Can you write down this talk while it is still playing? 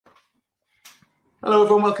Hello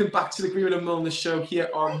everyone, welcome back to the Greenwood and Milner show here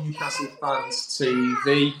on Newcastle Fans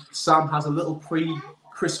TV. Sam has a little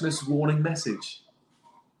pre-Christmas warning message.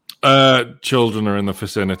 Children are in the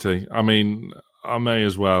vicinity. I mean, I may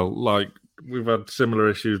as well. Like, we've had similar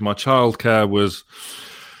issues. My childcare was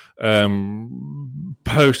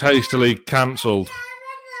post-hastily cancelled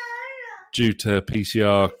due to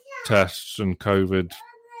PCR tests and COVID.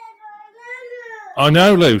 I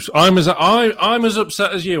know, Luce. I'm as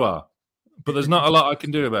upset as you are. But there's not a lot I can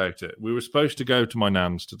do about it. We were supposed to go to my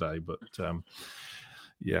nan's today, but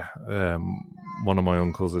one of my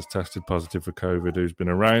uncles has tested positive for COVID who's been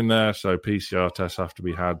around there, so PCR tests have to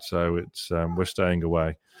be had, so it's we're staying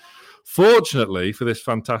away. Fortunately, for this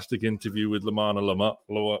fantastic interview with Lomana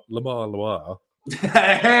Lua.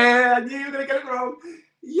 I knew you were going to get it wrong.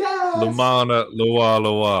 Yes! Lomana Lua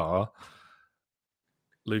Lua.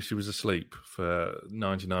 Lucy was asleep for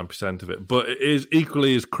 99% of it. But it is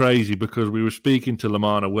equally as crazy because we were speaking to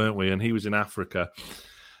Lomana, weren't we? And he was in Africa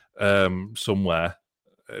somewhere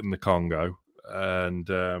in the Congo. And,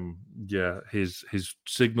 his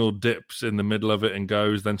signal dips in the middle of it and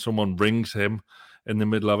goes. Then someone rings him in the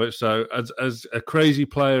middle of it. So as a crazy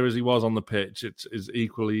player as he was on the pitch, it's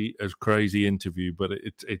equally as crazy interview. But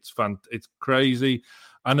it's crazy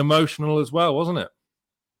and emotional as well, wasn't it?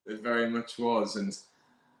 It very much was. And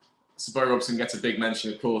Sir Bobby Robson gets a big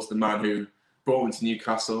mention, of course, the man who brought him to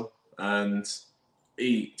Newcastle, and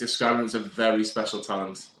he described him as a very special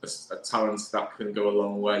talent, a talent that can go a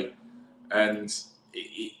long way. And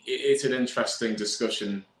it's an interesting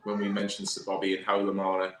discussion when we mention Sir Bobby and how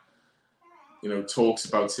Lomana, talks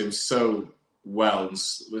about him so well,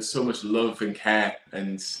 with so much love and care,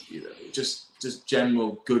 and just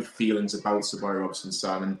general good feelings about Sir Bobby Robson,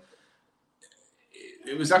 Sam. And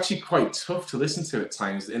it was actually quite tough to listen to at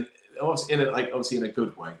times. Obviously in a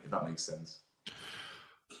good way, if that makes sense.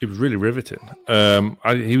 It was really riveting.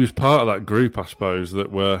 He was part of that group, I suppose,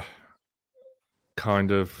 that were kind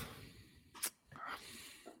of...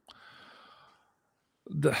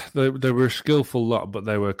 They were a skillful lot, but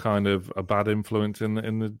they were kind of a bad influence in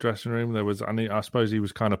the dressing room. I suppose he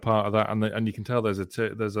was kind of part of that, and you can tell there's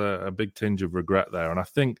a big tinge of regret there. And I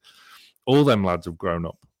think all them lads have grown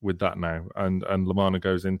up with that now, and Lomana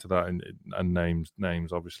goes into that and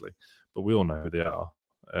names obviously, but we all know who they are.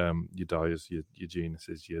 Your Dyers, your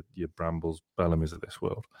Geniuses, your Brambles, Bellamy's of this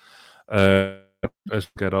world. As we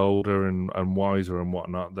get older and wiser and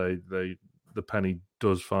whatnot, the penny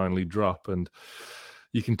does finally drop, and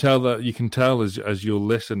you can tell as you'll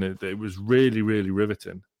listen, it was really, really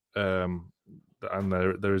riveting. And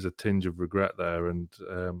there is a tinge of regret there, and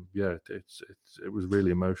it was really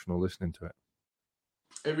emotional listening to it.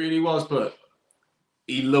 It really was, but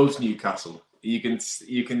he loves Newcastle. You can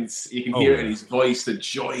hear it in his voice, the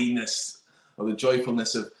joyfulness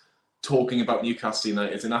of talking about Newcastle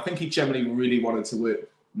United, and I think he generally really wanted to work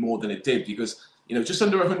more than it did, because just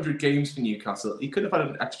under 100 games for Newcastle, he could have had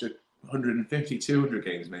an extra 150, 200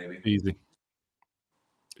 games maybe.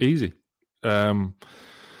 Easy.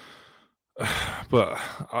 But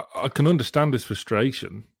I can understand his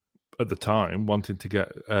frustration at the time, wanting to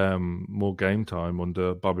get more game time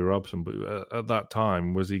under Bobby Robson. But at that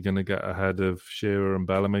time, was he going to get ahead of Shearer and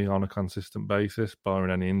Bellamy on a consistent basis, barring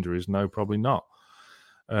any injuries? No, probably not.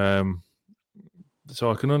 So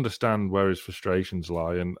I can understand where his frustrations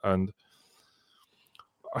lie. And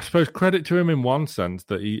I suppose credit to him in one sense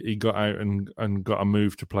that he got out and got a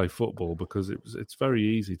move to play football, because it's very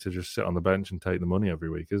easy to just sit on the bench and take the money every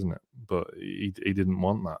week, isn't it? But he didn't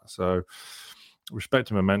want that. So respect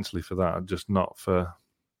him immensely for that, just not for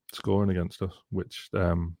scoring against us, which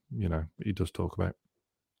he does talk about.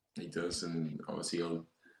 He does, and obviously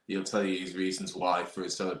he'll tell you his reasons why for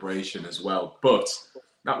his celebration as well. But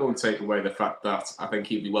that won't take away the fact that I think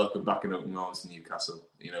he'd be welcome back in open arms to Newcastle.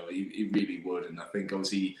 He really would. And I think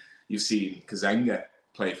obviously you've seen Kazenga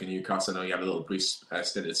play for Newcastle. I know he had a little brief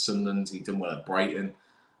stint at Sunderland. He'd done well at Brighton.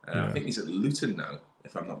 I think he's at Luton now,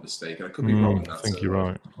 if I'm not mistaken. I could be wrong on that. I think you're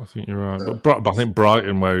right. But I think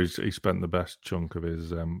Brighton, where he spent the best chunk of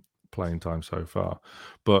his playing time so far.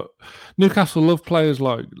 But Newcastle love players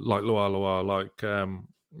like Lua Lua,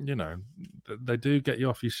 they do get you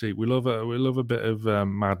off your seat. We love a bit of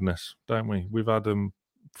madness, don't we? We've had them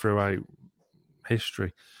throughout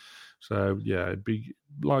history. So yeah, it'd be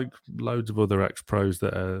like loads of other ex-pros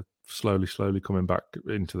that are slowly coming back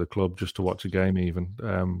into the club just to watch a game. Even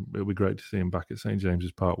it'll be great to see him back at St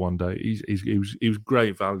James's Park one day. He was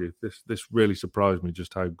great value. This really surprised me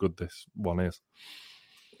just how good this one is.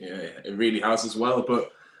 Yeah, it really has as well.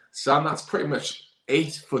 But Sam, that's pretty much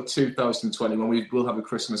it for 2021. We will have a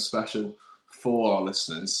Christmas special for our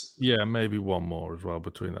listeners. Yeah, maybe one more as well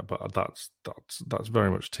between that, but that's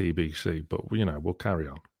very much TBC. But we'll carry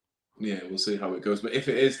on. Yeah, we'll see how it goes. But if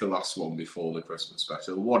it is the last one before the Christmas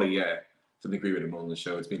special, what a year for the Agree With Him on the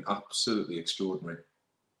show. It's been absolutely extraordinary.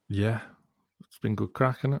 Yeah, it's been good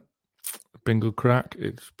crack, hasn't it? Been good crack.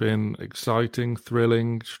 It's been exciting,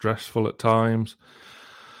 thrilling, stressful at times,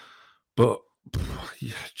 but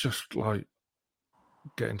yeah, just like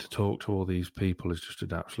getting to talk to all these people is just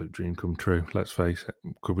an absolute dream come true. Let's face it,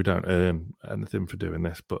 because we don't earn anything for doing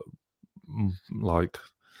this, but like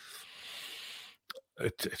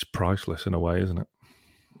it's priceless in a way, isn't it?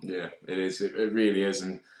 Yeah, it is. It really is.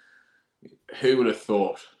 And who would have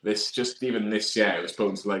thought this? Just even this year, it was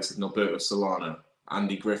spoken to the likes of Norberto Solana,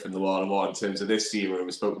 Andy Griffin, Lomana Lua Lua. In terms of this year, where it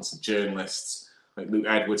was spoken to journalists like Luke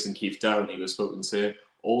Edwards and Keith Downey, was spoken to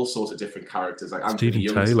all sorts of different characters, like Stephen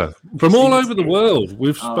Taylor from all over the world.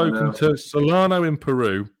 We've spoken to Solano in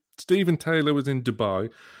Peru. Stephen Taylor was in Dubai.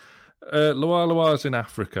 Lua Lua's in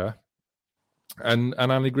Africa, and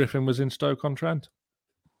Andy Griffin was in Stoke-on-Trent.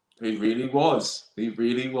 He really was. He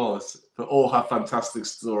really was. But all have fantastic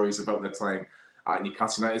stories about their time at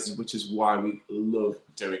Newcastle United, which is why we love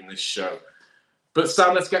doing this show. But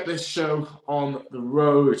Sam, let's get this show on the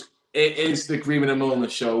road. It is the Greenwood and Mulliner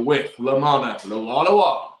Show with Lomana Lua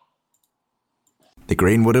Lua. The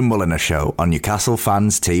Greenwood and Mulliner Show on Newcastle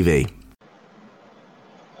Fans TV.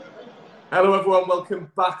 Hello everyone, welcome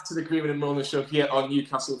back to the Greenwood and Mulliner Show here on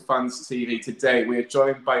Newcastle Fans TV. Today we are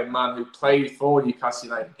joined by a man who played for Newcastle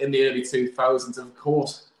United in the early 2000s, and of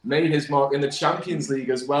course made his mark in the Champions League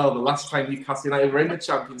as well. The last time Newcastle United were in the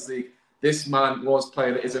Champions League, this man was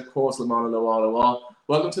playing. It is of course Lomana Lua Lua.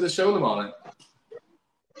 Welcome to the show, Lomana.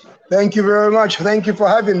 Thank you very much. Thank you for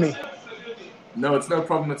having me. No, it's no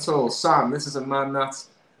problem at all. Sam, this is a man that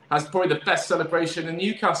has probably the best celebration in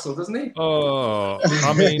Newcastle, doesn't he? Oh,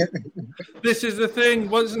 I mean, this is the thing,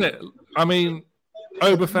 wasn't it? I mean,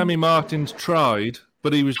 Obafemi Martins tried,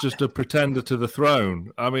 but he was just a pretender to the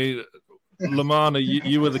throne. I mean, Lomana,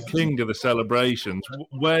 you were the king of the celebrations.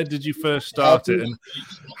 Where did you first start it, and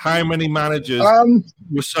how many managers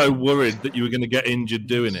were so worried that you were going to get injured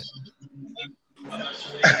doing it?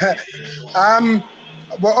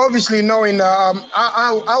 Well, obviously knowing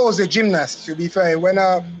I was a gymnast, to be fair, when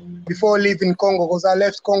before leaving Congo, because I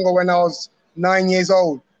left Congo when I was 9 years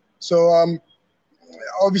old. So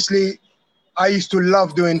obviously I used to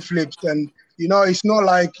love doing flips, and it's not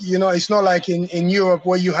like in Europe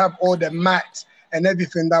where you have all the mat and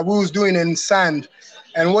everything that we was doing in sand.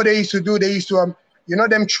 And what they used to do, they used to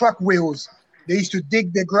them truck wheels. They used to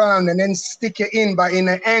dig the ground and then stick it in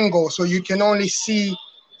an angle, so you can only see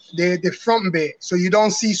the front bit. So you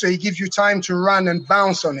don't see, so it gives you time to run and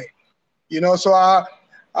bounce on it. So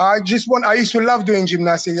I used to love doing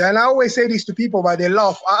gymnastics, and I always say this to people, but they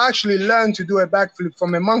laugh. I actually learned to do a backflip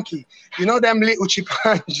from a monkey. Them little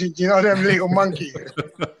chimpanzees, them little monkeys.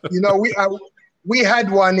 We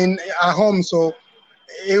had one at home, so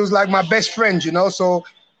it was like my best friend. So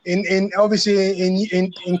in obviously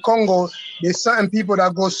in Congo, there's certain people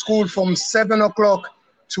that go to school from 7 o'clock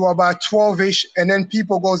to about 12ish, and then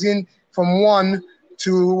people goes in from 1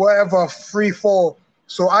 to whatever 3, 4.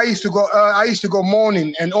 So I used to go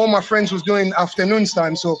morning, and all my friends was doing afternoons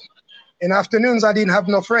time. So in afternoons I didn't have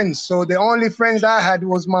no friends. So the only friends I had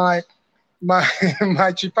was my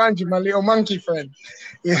chimpanzee, my little monkey friend.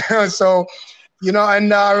 So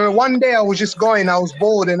and one day I was just going, I was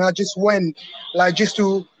bored, and I just went just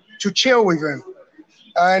to chill with him.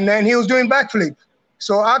 And then he was doing backflip.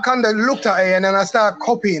 So I kind of looked at it, and then I started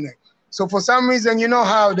copying it. So for some reason,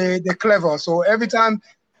 how they're clever. So every time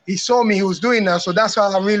he saw me, he was doing that. So that's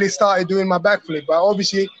how I really started doing my backflip. But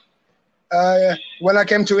obviously, when I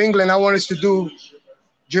came to England, I wanted to do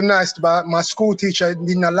gymnastics, but my school teacher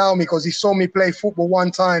didn't allow me because he saw me play football one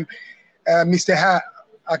time. Mr. Hat,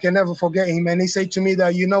 I can never forget him. And he said to me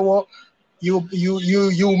that, you know what, you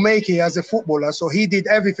make it as a footballer. So he did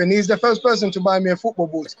everything. He's the first person to buy me a football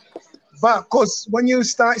boot. But because when you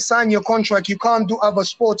sign your contract, you can't do other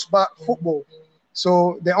sports but football.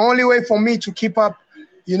 So the only way for me to keep up,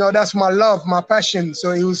 that's my love, my passion.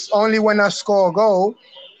 So it was only when I score a goal,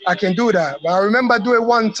 I can do that. But I remember doing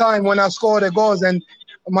one time when I scored the goals, and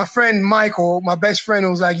my friend Michael, my best friend,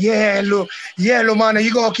 was like, Lomana,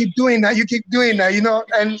 you gotta keep doing that. You keep doing that,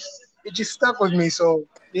 and it just stuck with me. So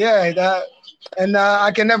yeah,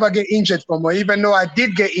 I can never get injured from her, even though I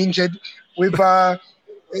did get injured with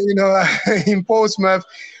in Portsmouth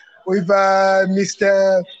with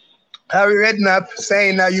Mr. Harry Redknapp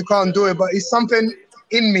saying that you can't do it, but it's something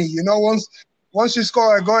in me, once you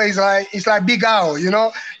score a goal, it's like Big Al, you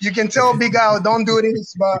can tell Big Al don't do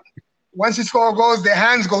this, but once he score goals, their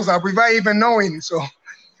hands goes up without even knowing. So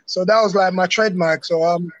that was like my trademark.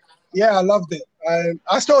 So yeah, I loved it.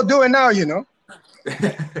 I still do it now, you know.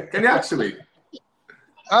 Can you actually?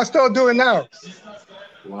 I still do it now.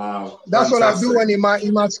 Wow. That's Fantastic. what I do, and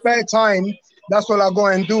in my spare time, that's what I go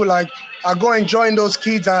and do. Like I go and join those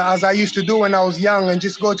kids as I used to do when I was young, and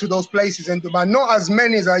just go to those places and do. But not as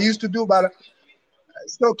many as I used to do, but I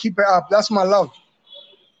still keep it up. That's my love.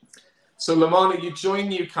 So, Lomana, you joined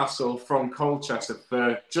Newcastle from Colchester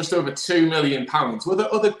for just over £2 million. Were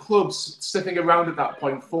there other clubs sniffing around at that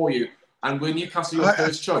point for you? And were Newcastle your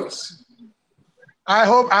first choice? I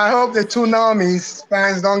hope the Tsunamis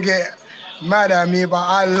fans don't get mad at me, but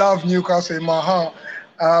I love Newcastle in my heart.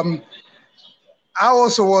 I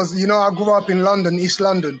also was, you know, I grew up in London, East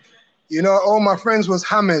London. You know, all my friends was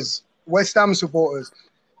Hammers, West Ham supporters.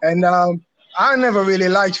 And I never really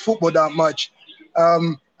liked football that much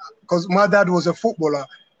because my dad was a footballer.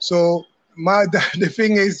 So my dad, the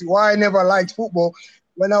thing is, why I never liked football,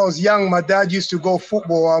 when I was young, my dad used to go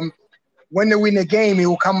football. When they win a game, he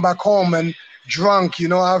will come back home and drunk, you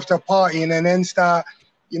know, after partying and then start,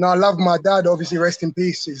 you know, I love my dad, obviously, rest in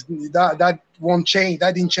peace. That won't change.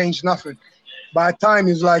 That didn't change nothing. By the time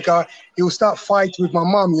he was like, he would start fight with my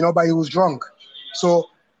mom, you know, but he was drunk. So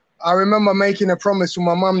I remember making a promise to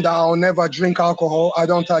my mom that I'll never drink alcohol. I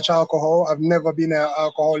don't touch alcohol. I've never been an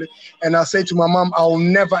alcoholic. And I said to my mom, I'll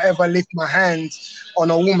never, ever lift my hands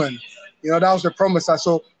on a woman. You know, that was the promise.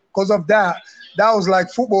 So because of that, that was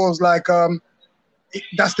like, football was like,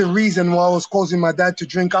 that's the reason why I was causing my dad to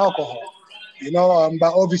drink alcohol. You know,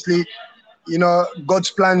 but obviously, you know,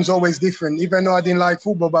 God's plan is always different. Even though I didn't like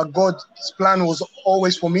football, but God's plan was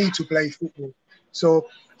always for me to play football. So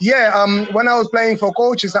yeah, when I was playing for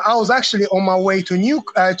Colchester, I was actually on my way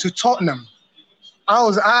to Tottenham.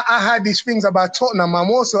 I had these things about Tottenham. I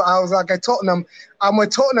was like I'm a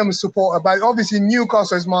Tottenham supporter, but obviously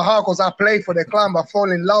Newcastle is my heart because I played for the club. I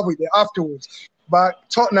fall in love with it afterwards. But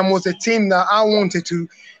Tottenham was a team that I wanted to,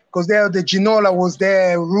 because the Ginola was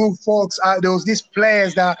there, Rue Fox. There was these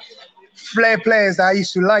players flair players that I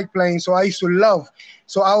used to like playing, so I used to love.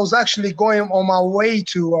 So I was actually going on my way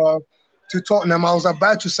to Tottenham. I was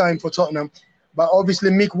about to sign for Tottenham, but obviously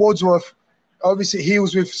Mick Wordsworth, obviously he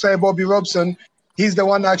was with Sir Bobby Robson. He's the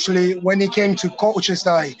one actually, when he came to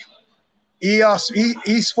Colchester,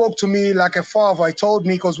 he spoke to me like a father. He told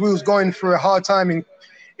me, because we was going through a hard time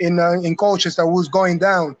in Colchester, we was going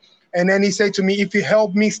down. And then he said to me, if you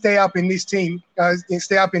help me stay up in this team,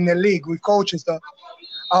 stay up in the league with Colchester,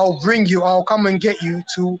 I'll come and get you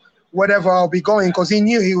to whatever I'll be going, because he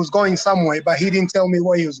knew he was going somewhere, but he didn't tell me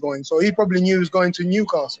where he was going. So he probably knew he was going to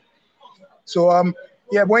Newcastle. So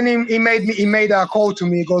yeah, when he made that call to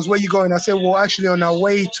me, he goes, where you going? I said, well, actually on our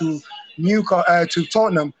way to to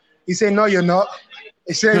Tottenham. He said, no, you're not.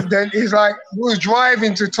 He said, then he's like, we was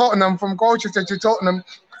driving to Tottenham from Colchester to Tottenham,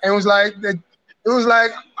 and it was like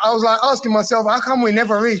I was like asking myself, how come we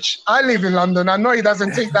never reach? I live in London. I know it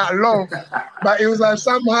doesn't take that long, but it was like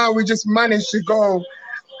somehow we just managed to go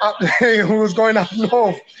up there. Who was going up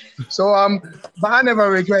north? So but I never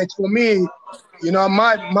regret. For me, you know,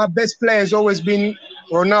 my best player has always been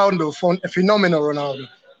Ronaldo, phenomenal Ronaldo.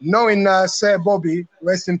 Knowing Sir Bobby,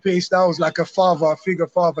 rest in peace, that was like a figure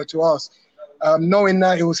father to us. Knowing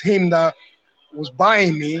that it was him that was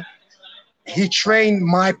buying me, he trained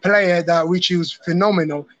my player, which he was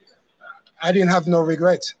phenomenal. I didn't have no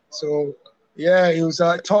regret. So yeah, it was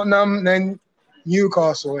Tottenham, then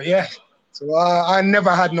Newcastle. Yeah, so I never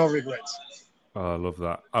had no regrets. Oh, I love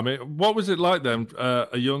that. I mean, what was it like then?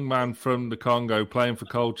 A young man from the Congo playing for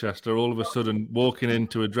Colchester, all of a sudden walking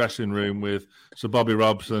into a dressing room with Sir Bobby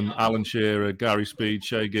Robson, Alan Shearer, Gary Speed,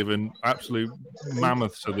 Shay Given, absolute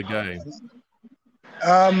mammoths of the game.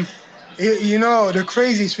 You know, the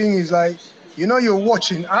craziest thing is, like, you know, you're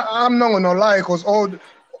watching. I'm not gonna lie, because all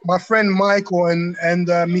my friend Michael and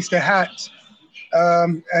Mr. Hat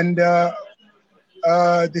and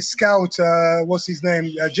the scout, what's his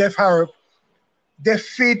name, Jeff Harrop. They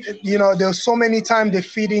feed, you know, there's so many times they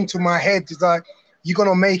feed into my head. It's like, you're going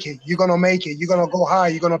to make it. You're going to make it. You're going to go high.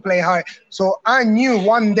 You're going to play high. So I knew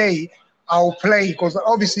one day I'll play, because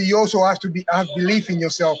obviously you also have to have belief in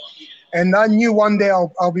yourself. And I knew one day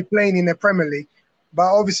I'll be playing in the Premier League.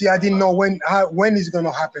 But obviously I didn't know when it's going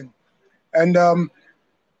to happen. And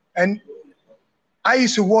I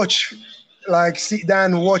used to watch, like sit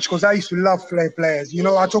down and watch, because I used to love players. You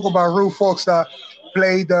know, I talk about Rue Fox that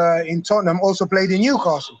played in Tottenham, also played in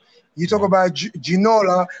Newcastle. You talk about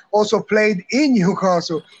Ginola, also played in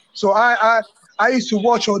Newcastle. So I used to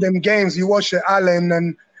watch all them games. You watch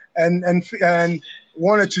Allen and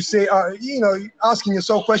wanted to say, you know, asking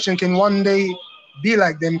yourself question, can one day be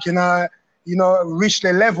like them? Can I, reach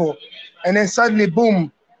their level? And then suddenly,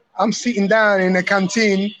 boom, I'm sitting down in the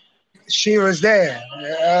canteen. Shearer's there.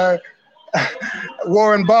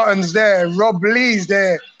 Warren Barton's there. Rob Lee's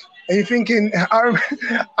there. And you're thinking, I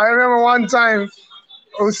remember one time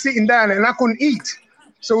I was sitting down and I couldn't eat.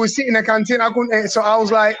 So we sit in the canteen, I couldn't eat. So I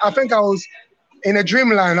was like, I think I was in a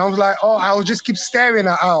dreamland. I was like, I would just keep staring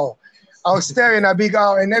at Al. I was staring at Big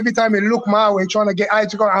Al, and every time he looked my way, trying to get I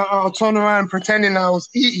to go, I'll turn around pretending I was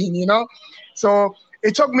eating, So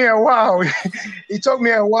it took me a while. It took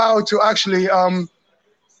me a while to actually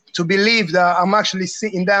to believe that I'm actually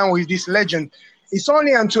sitting down with this legend. It's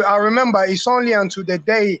only until the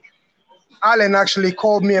day Alan actually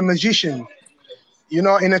called me a magician, in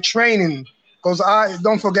a training. Because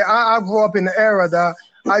don't forget, I grew up in an era that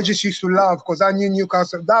I just used to love because I knew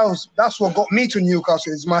Newcastle. That's what got me to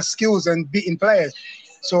Newcastle, is my skills and beating players.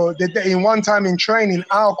 So in one time in training,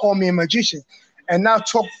 Al called me a magician. And that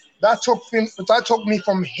took me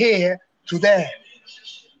from here to there.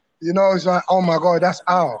 It's like, oh my God, that's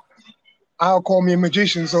Al. Al called me a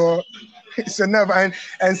magician. So it's a never.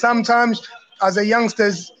 And sometimes as a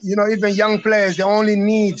youngsters, even young players, they only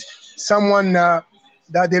need someone that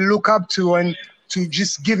they look up to and to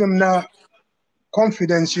just give them that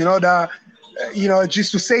confidence,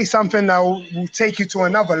 just to say something that will take you to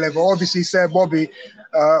another level. Obviously, Sir Bobby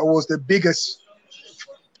was the biggest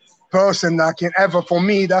person that can ever, for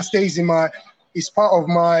me, that stays in the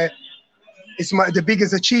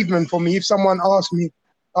biggest achievement for me. If someone asks me,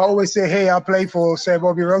 I always say, hey, I play for Sir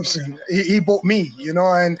Bobby Robson. He bought me,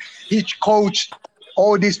 and he coached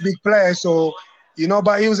all these big players. So,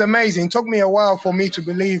 but it was amazing. It took me a while for me to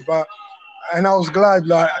believe, and I was glad,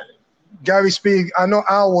 like, Gary Speed, I know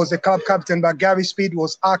Al was the club captain, but Gary Speed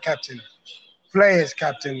was our captain, players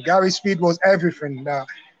captain. Gary Speed was everything. I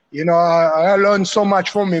learned so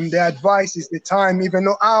much from him. The advice is the time, even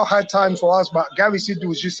though Al had time for us, but Gary Speed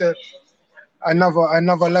was just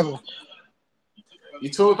another level.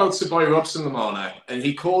 You talk about Sir Bobby Robson, Lomana, and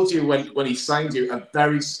he called you when he signed you a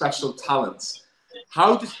very special talent.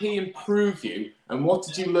 How did he improve you, and what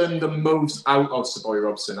did you learn the most out of Sir Bobby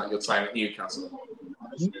Robson at your time at Newcastle?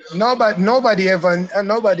 Nobody ever.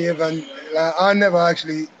 I never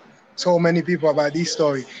actually told many people about this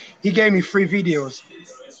story. He gave me free videos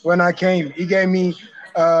when I came. He gave me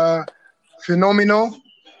Phenomenal.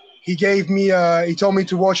 He gave me. He told me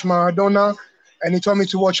to watch Maradona, and he told me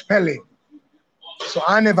to watch Pele. So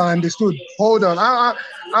I never understood. Hold on,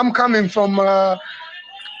 I'm coming from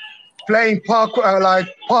playing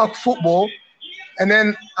park football. And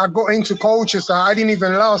then I got into Colchester. I didn't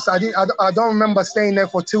even last. I don't remember staying there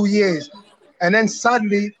for 2 years. And then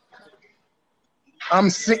suddenly,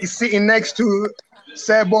 I'm sitting next to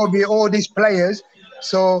Sir Bobby, all these players.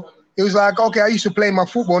 So it was like, okay, I used to play my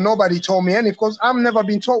football. Nobody told me anything because I've never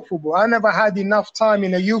been taught football. I never had enough time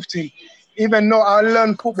in a youth team. Even though I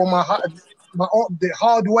learned football the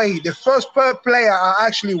hard way. The first player I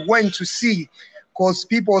actually went to see, because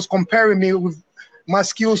people was comparing me with my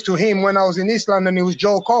skills to him when I was in East London, it was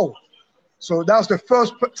Joe Cole. So that was the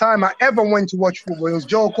first time I ever went to watch football. It was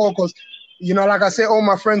Joe Cole because, like I said, all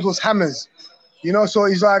my friends was hammers. So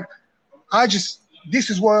it's like, this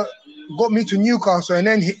is what got me to Newcastle. And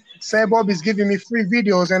then Sir Bobby's giving me free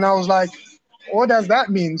videos, and I was like, what does that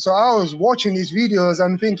mean? So I was watching these videos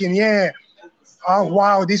and thinking, oh,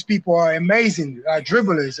 wow, these people are amazing,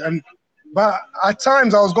 dribblers. But at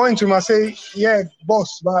times I was going to him, I say, yeah,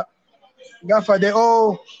 boss, but Gaffer, they're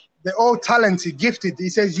all talented, gifted. He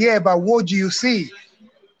says, yeah, but what do you see?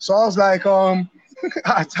 So I was like,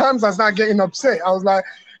 at times I was not getting upset. I was like,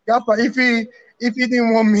 Gaffer, if he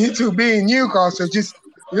didn't want me to be in Newcastle, just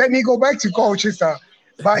let me go back to Colchester.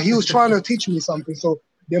 But he was trying to teach me something. So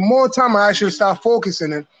the more time I actually start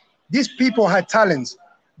focusing on, these people had talents.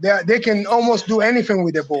 They can almost do anything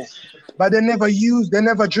with the ball, but they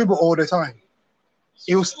never dribble all the time.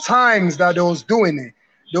 It was times that they was doing it.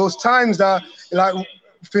 Those times that, like,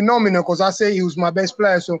 Phenomenal, because I say he was my best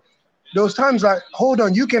player. So those times, like, hold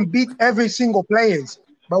on, you can beat every single players,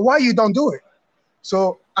 but why you don't do it?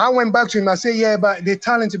 So I went back to him. I said, yeah, but they're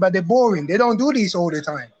talented, but they're boring. They don't do this all the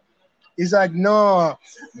time. He's like, no,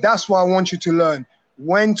 that's what I want you to learn.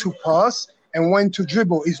 When to pass and when to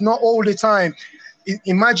dribble. It's not all the time.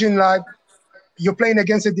 Imagine, like, you're playing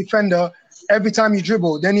against a defender. Every time you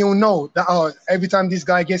dribble, then you'll know that every time this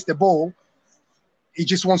guy gets the ball, he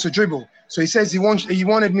just wants to dribble. So he says he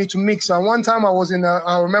wanted me to mix. And one time I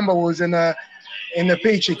remember was in a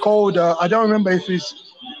pitch. He called, I don't remember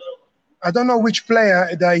I don't know which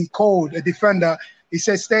player that he called, a defender. He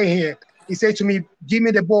said, stay here. He said to me, give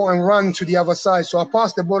me the ball and run to the other side. So I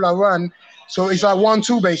passed the ball, I ran. So it's like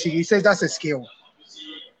 1-2 basically. He says that's a skill.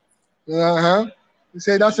 He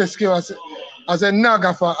said, that's a skill. I said, no,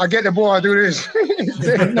 Gaffer, I get the ball, I do this. He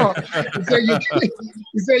said, no.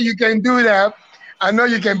 He said, you can do that. I know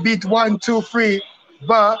you can beat 1, 2, 3,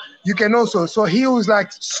 but you can also. So he was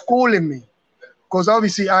like schooling me. Because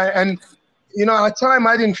obviously at time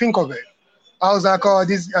I didn't think of it. I was like, oh,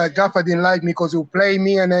 this Gaffer didn't like me because he'll play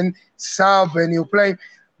me and then sub and he'll play.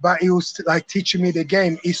 But he was like teaching me the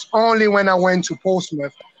game. It's only when I went to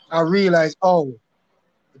Portsmouth, I realized, oh,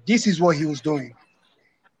 this is what he was doing.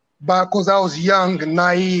 But because I was young,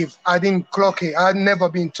 naive, I didn't clock it. I'd never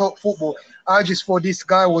been taught football. I just thought this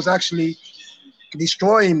guy was actually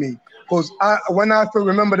destroying me. Because when I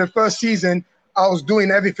remember the first season, I was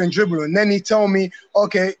doing everything dribbling. And then he told me,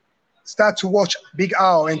 okay, start to watch Big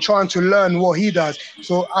Al and trying to learn what he does.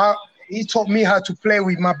 So he taught me how to play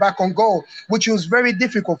with my back on goal, which was very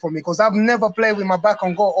difficult for me because I've never played with my back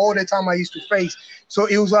on goal all the time I used to face. So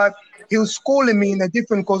it was like he was schooling me in a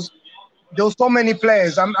different, because there were so many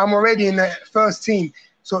players. I'm already in the first team,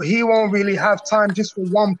 so he won't really have time just for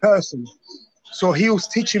one person. So he was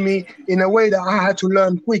teaching me in a way that I had to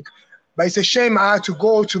learn quick. But it's a shame I had to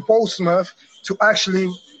go to Portsmouth to actually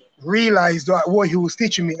realize what he was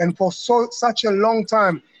teaching me. And for such a long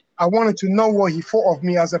time, I wanted to know what he thought of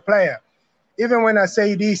me as a player. Even when I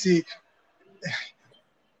say this, it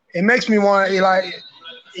makes me want,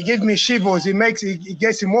 it gives me shivers. It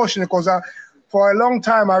gets emotional because for a long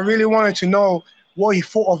time, I really wanted to know what he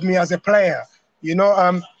thought of me as a player.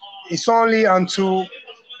 It's only until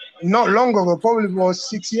not long ago, probably was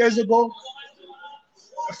 6 years ago,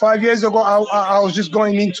 5 years ago, I was just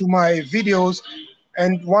going into my videos,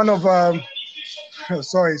 and one of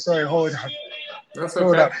sorry, hold on. That's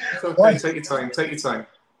okay. It's okay. Take your time.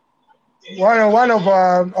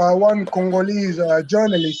 One Congolese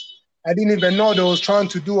journalist, I didn't even know they was trying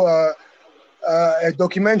to do a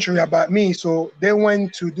documentary about me. So they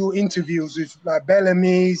went to do interviews with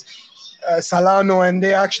Bellamy's, Salano, and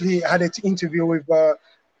they actually had an interview with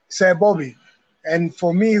Sir Bobby. And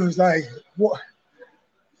for me, it was like,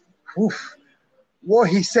 what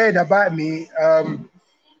he said about me,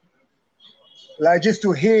 like just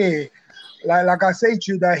to hear, like I say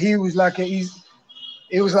to you, that he was like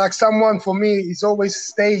it was like someone for me. He's always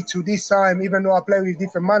stayed to this time, even though I play with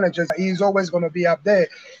different managers. He's always going to be up there,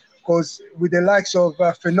 because with the likes of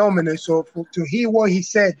Phenomenal. So to hear what he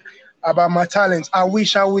said about my talents, I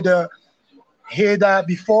wish I would have heard that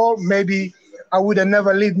before. Maybe I would have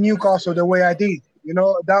never left Newcastle the way I did.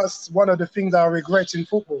 That's one of the things I regret in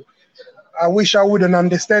football. I wish I wouldn't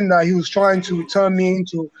understand that he was trying to turn me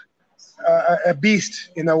into a beast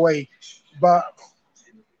in a way. But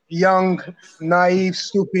young, naive,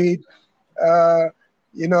 stupid, but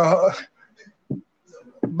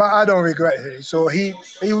I don't regret it. So he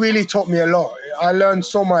really taught me a lot. I learned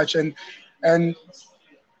so much, and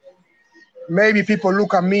maybe people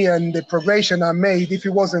look at me and the progression I made. If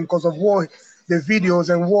it wasn't because of the videos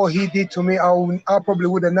and what he did to me, I probably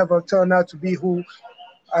would have never turned out to be who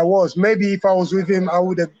I was. Maybe if I was with him, I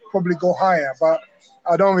would have probably go higher, but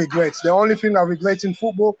I don't regret. The only thing I regret in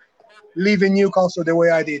football, leaving Newcastle the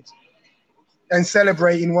way I did and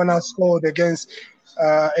celebrating when I scored against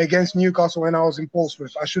Newcastle when I was in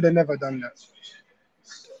Portsmouth. I should have never done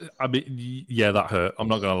that. I mean, yeah, that hurt. I'm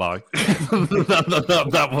not going to lie.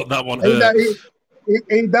 that one hurt.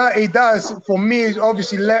 It does. For me,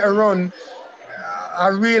 obviously, later on, I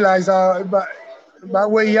realized, but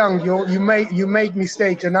we're young. You make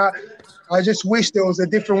mistakes, and I just wish there was a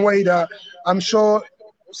different way. That I'm sure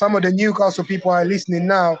some of the Newcastle people are listening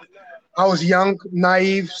now. I was young,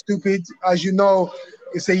 naive, stupid. As you know,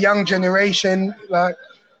 it's a young generation. Like,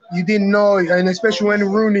 you didn't know, and especially when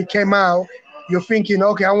Rooney came out, you're thinking,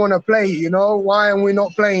 okay, I want to play. Why are we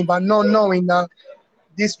not playing? But not knowing that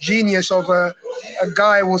this genius of a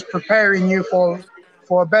guy was preparing you for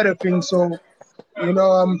a better thing. So,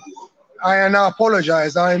 I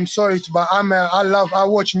apologize. I'm sorry, but I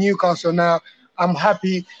watch Newcastle now. I'm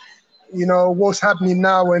happy, what's happening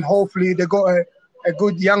now, and hopefully they got a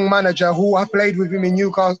good young manager who I played with him in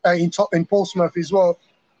Newcastle, in Portsmouth as well.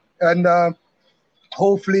 And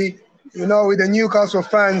hopefully, with the Newcastle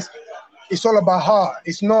fans, it's all about heart.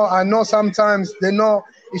 It's not, I know sometimes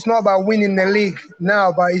it's not about winning the league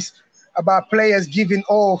now, but it's about players giving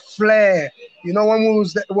all flair. When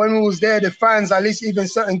we was there, the fans, at least even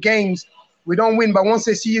certain games, we don't win, but once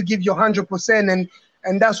they see you give your 100%,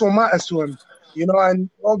 and that's what matters to them. And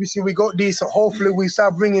obviously we got this. So hopefully we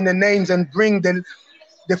start bringing the names and bring the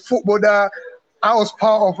football that I was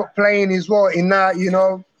part of playing as well in that,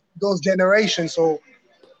 those generations. So,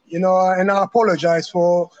 and I apologize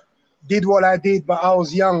for did what I did, but I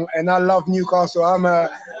was young and I love Newcastle. I'm a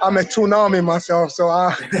tsunami myself, so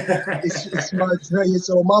it's my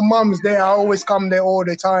so my mom's there. I always come there all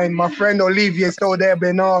the time. My friend Olivier is still there,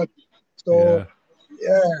 Bernard. So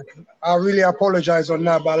yeah, I really apologize on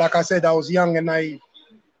that, but like I said, I was young and naive.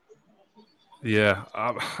 Yeah,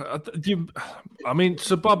 I mean,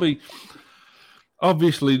 so Bobby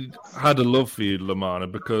obviously had a love for you,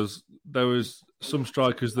 Lomana, because there was some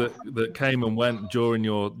strikers that came and went during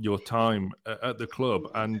your time at the club,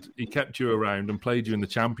 and he kept you around and played you in the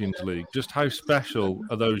Champions League. Just how special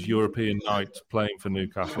are those European nights playing for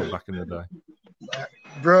Newcastle back in the day?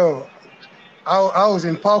 Bro, I was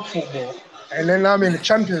in park football, and then I'm in the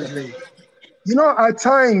Champions League. You know, at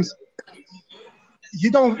times,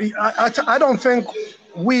 I don't think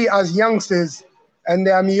we as youngsters and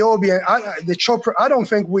the Amiobi, the Chopra, I don't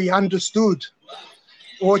think we understood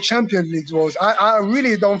what Champions League was. I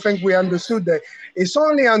really don't think we understood that. It's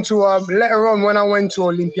only until later on when I went to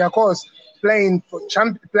Olympiacos playing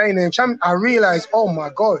in champ, I realized, oh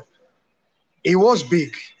my God, it was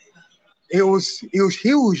big. It was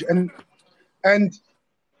huge, and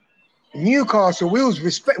Newcastle, we was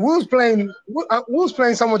playing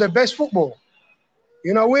some of the best football.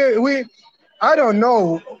 You know, I don't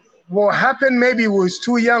know what happened. Maybe we was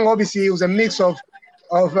too young. Obviously, it was a mix of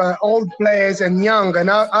old players and young, and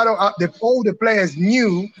the older players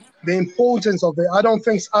knew the importance of it. I don't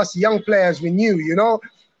think us young players we knew, you know.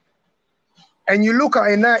 And you look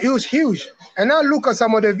at it now, it was huge. And I look at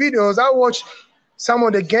some of the videos. I watched some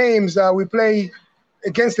of the games we played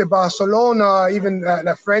against the Barcelona, even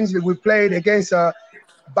the friends that we played against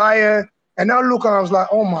Bayern. And I look and I was like,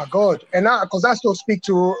 oh my God. And because I still speak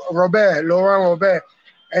to Laurent Robert.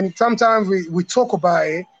 And sometimes we talk about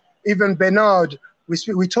it, even Bernard,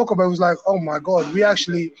 we talk about it, was like, oh my God, we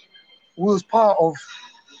was part of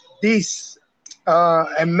this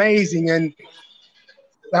amazing, and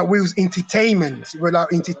that we was entertainment. We're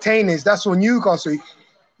like entertainers. That's what Newcastle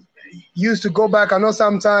used to go back. I know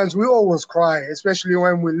sometimes we always cry, especially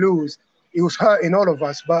when we lose. It was hurting all of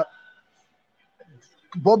us, but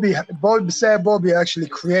Bobby actually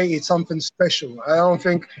created something special. I don't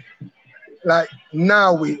think like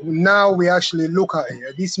now we actually look at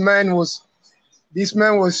it. This man was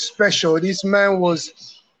special. This man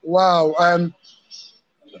was wow.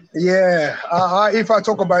 If I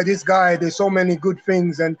talk about this guy, there's so many good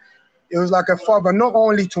things, and it was like a father, not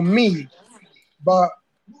only to me, but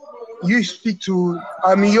you speak to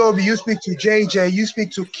Amiyobi, you speak to JJ, you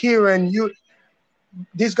speak to Kieran.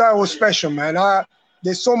 This guy was special, man.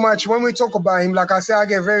 There's so much when we talk about him. Like I said, I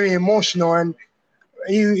get very emotional, and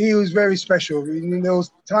he was very special. There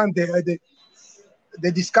was time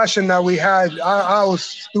the discussion that we had. I was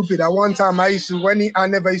stupid. At one time, I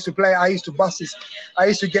never used to play. I used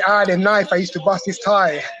to get out a knife. I used to bust his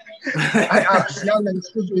tie. I was young and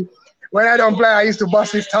stupid. When I don't play, I used to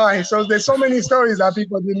bust his tie. So there's so many stories that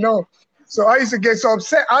people didn't know. So I used to get so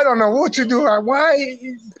upset. I don't know what to do. Why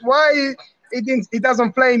it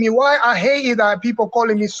doesn't play me? Why I hated that people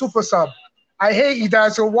calling me super sub. I hated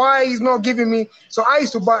that. So why he's not giving me? So I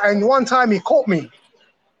used to buy. And one time he caught me.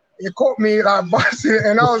 Like busted,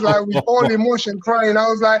 and I was like with all emotion crying. I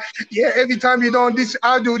was like, yeah, every time you don't this,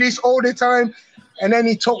 I do this all the time. And then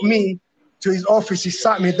he took me to his office. He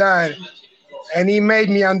sat me down, and he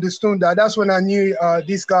made me understand that. That's when I knew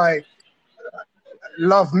this guy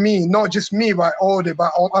loved me, not just me, but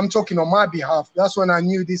I'm talking on my behalf. That's when I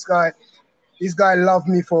knew this guy loved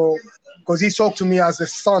me because he talked to me as a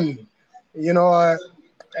son, you know,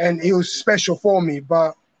 and he was special for me.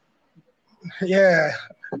 But yeah.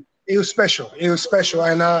 It was special.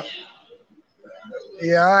 And I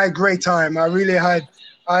had a great time. I really had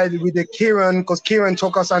with the Kieran, because Kieran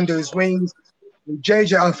took us under his wings. With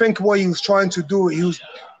JJ, I think what he was trying to do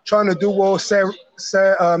what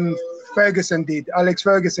Ferguson did, Alex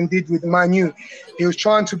Ferguson did with Manu. He was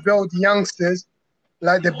trying to build youngsters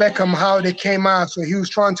like the Beckham, how they came out. So he was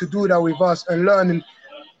trying to do that with us and learning.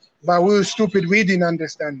 But we were stupid. We didn't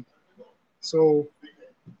understand. So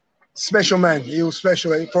special man. He was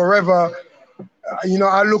special. Forever,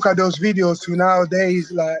 I look at those videos to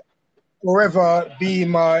nowadays, like forever be in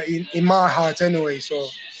my heart anyway. So,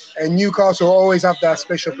 and Newcastle always have that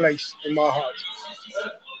special place in my heart.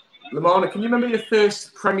 Lomana, can you remember your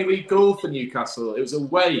first Premier League goal for Newcastle? It was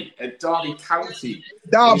away at Derby County.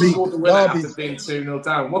 You scored the winner after being 2-0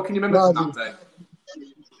 down. What can you remember from that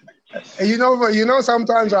day? You know,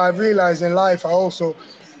 sometimes I've realized in life, I also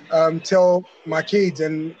tell my kids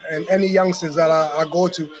and any youngsters that I go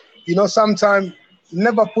to, sometimes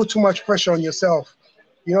never put too much pressure on yourself.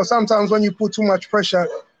 Sometimes when you put too much pressure,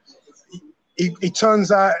 it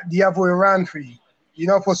turns out the other way around for you.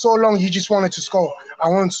 for so long you just wanted to score. I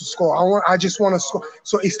want to score. I just want to score.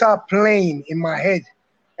 So it started playing in my head.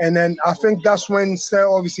 And then I think that's when Sir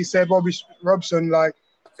Robson like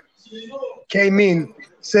came in,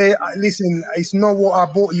 say, listen, it's not what I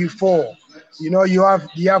bought you for. You have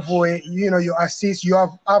your assists, you have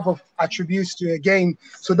other attributes to a game.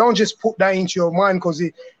 So don't just put that into your mind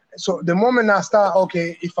so the moment I start,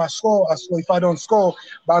 okay, if I score, I score. If I don't score,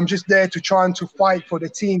 but I'm just there to fight for the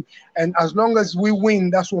team. And as long as we win,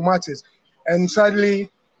 that's what matters. And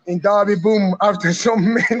sadly, in Derby, boom, after so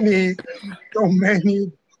many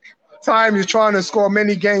times you're trying to score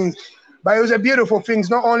many games. But it was a beautiful thing.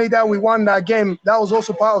 Not only that we won that game, that was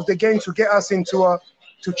also part of the game to get us into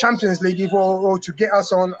to Champions League or to get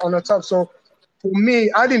us on the top. So for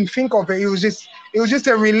me, I didn't think of it. It was just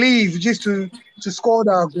a relief just to score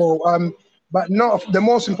that goal. But not the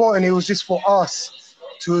most important. It was just for us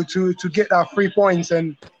to get that 3 points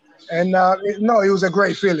it was a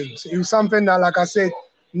great feeling. It was something that, like I said,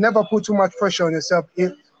 never put too much pressure on yourself.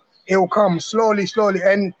 It will come slowly.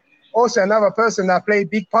 And also another person that played a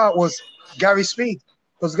big part was Gary Speed.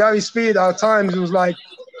 Because Gary Speed at times was like,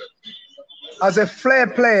 as a flair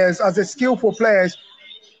players, as a skillful players,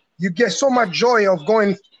 you get so much joy of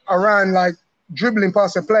going around like dribbling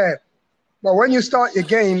past a player. But when you start your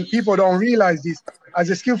game, people don't realize this.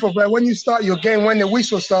 As a skillful player, when you start your game, when the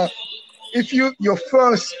whistle starts, if your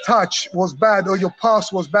first touch was bad or your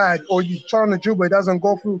pass was bad or you're trying to dribble, it doesn't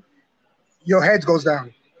go through, your head goes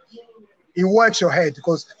down. It works your head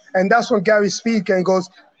and that's when Gary Speed goes,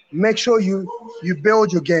 make sure you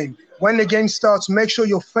build your game. When the game starts, make sure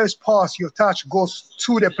your first pass, your touch goes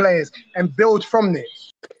to the players and build from there.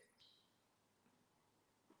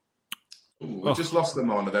 We just lost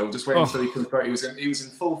Lomana though. We're just waiting until he comes back. He was in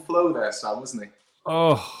full flow there, Sam, wasn't he?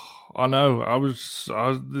 Oh, I know. It's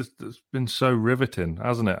been so riveting,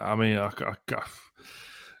 hasn't it? I mean, I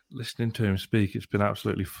listening to him speak, it's been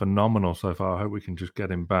absolutely phenomenal so far. I hope we can just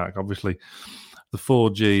get him back. Obviously, the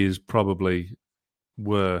 4G is probably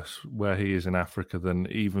worse where he is in Africa than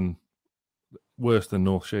even worse than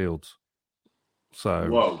North Shields. So,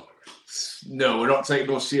 whoa. No, we're not taking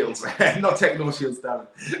North Shields. Not taking North Shields down.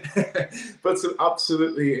 But some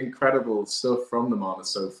absolutely incredible stuff from Lomana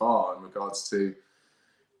so far in regards to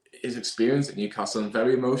his experience at Newcastle and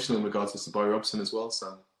very emotional in regards to Sir Boy Robson as well,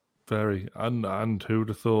 Sam. Very. And who would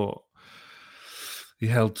have thought he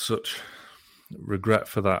held such regret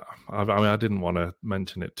for that? I mean, I didn't want to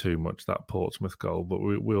mention it too much, that Portsmouth goal, but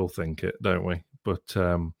we all think it, don't we? But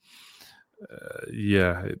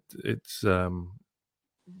it's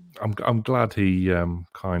I'm glad he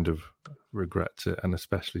kind of regrets it, and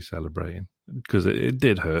especially celebrating, because it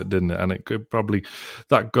did hurt, didn't it? And it could probably,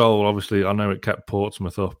 that goal, obviously, I know it kept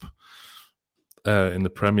Portsmouth up in the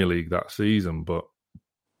Premier League that season, but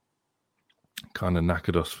kind of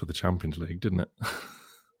knackered us for the Champions League, didn't it?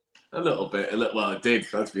 A little bit. Well, it did.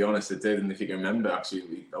 Let's be honest, it did. And if you can remember,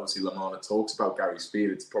 actually, obviously, Lomana talks about Gary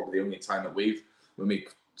Speed. It's probably the only time that when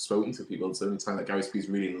we've spoken to people, it's the only time that Gary Speed's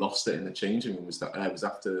really lost it in the changing room was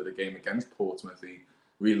after the game against Portsmouth. He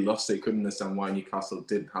really lost it. He couldn't understand why Newcastle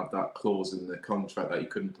did have that clause in the contract that he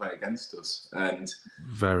couldn't play against us. And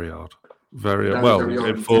very odd. Very odd. Well,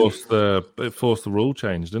 it forced the rule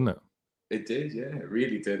change, didn't it? It did, yeah, it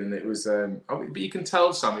really did. And it was, but you can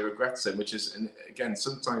tell Sam he regrets it, which is, and again,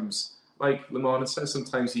 sometimes, like Lomana says,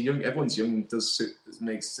 sometimes everyone's young,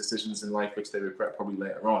 makes decisions in life which they regret probably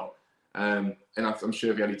later on. And I'm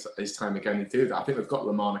sure if he had his time again, he'd do that. I think we've got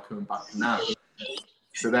Lomana coming back now.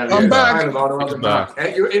 So there he is. Back. Hi, Lomana, welcome back.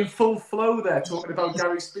 Hey, you're in full flow there, talking about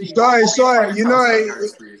Gary Speed. Sorry,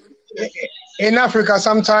 in Africa,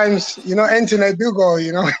 sometimes, internet do go,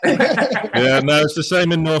 Yeah, no, it's the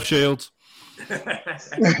same in North Shields.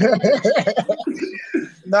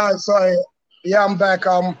 No, sorry. Yeah, I'm back.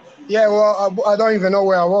 I don't even know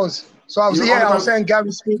where I was. So I was saying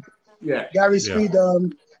Gary Speed. Yeah. Gary Speed.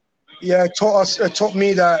 Taught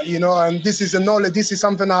me that this is a knowledge. This is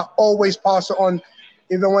something I always pass it on,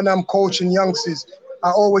 even when I'm coaching youngsters.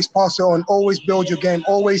 I always pass it on. Always build your game.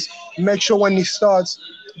 Always make sure when it starts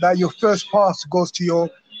that your first pass goes to your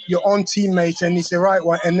own teammates and it's the right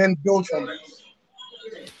one, and then build from it.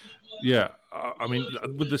 Yeah. I mean,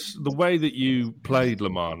 with the way that you played,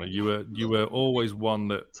 Lomana, you were always one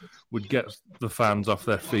that would get the fans off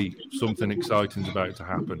their feet. Something exciting's about to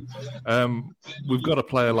happen. We've got a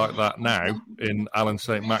player like that now in Alan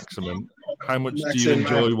St. Maximin. How much do you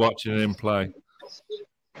enjoy watching him play?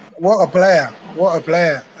 What a player!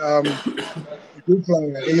 Good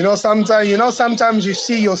player. Sometimes you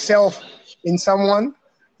see yourself in someone.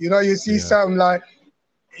 You see something like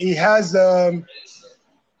he has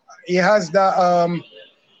that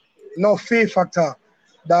no fear factor.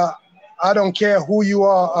 that I don't care who you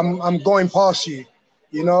are, I'm going past you.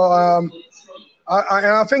 You know,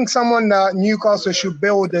 I think someone that Newcastle should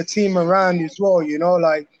build a team around as well. You know,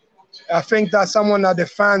 like I think that's someone that the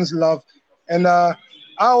fans love, and I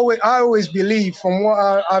always believe from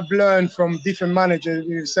what I've learned from different managers,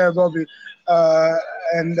 with Sarah Bobby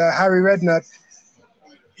and Harry Redknapp.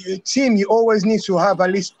 Your team, you always need to have at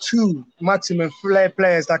least 2 maximum flair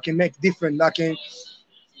players that can make different, that can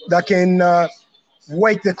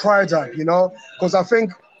wake the crowd up, you know, because I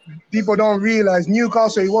think people don't realize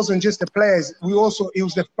Newcastle, it wasn't just the players, it was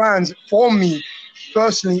the fans. For me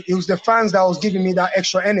personally, it was the fans that was giving me that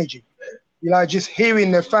extra energy. You know, just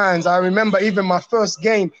hearing the fans. I remember even my first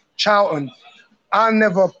game, Charlton, I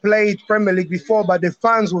never played Premier League before, but the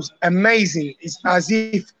fans was amazing. It's as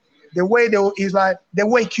if the way they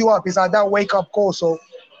wake you up. It's like that wake up call. So,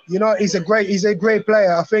 you know, he's a great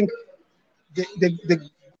player. I think the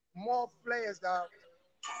more players that.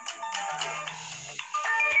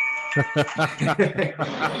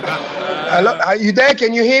 Hello, are you there?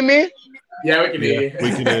 Can you hear me? Yeah, we can hear you.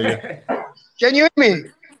 We can hear you. Can you hear me?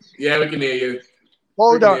 Yeah, we can hear you.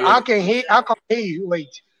 Hold on, I can hear you. Wait.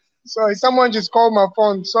 Sorry, someone just called my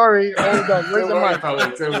phone. Sorry, hold on. Where's the mic?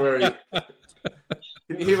 Don't worry.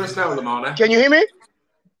 Can you hear us now, Lomana? Can you hear me?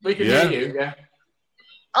 We can hear you, yeah.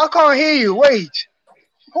 I can't hear you. Wait.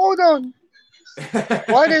 Hold on.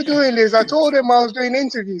 Why are they doing this? I told them I was doing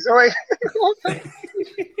interviews. All right.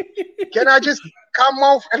 Can I just come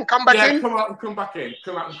off and come back in? Yeah, come out and come back in.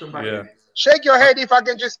 Come out and come back in. Shake your head if I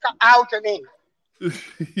can just come out and in.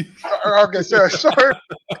 Okay, sir. Sorry.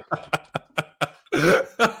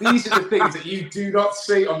 These are the things that you do not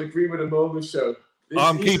see on the Greenwood and Mulder show.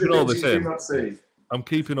 I'm keeping all this in. I'm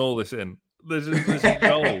keeping all this in. This is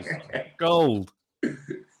gold. Gold.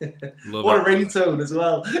 What a ringtone as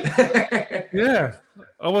well. Yeah.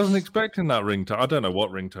 I wasn't expecting that ringtone. I don't know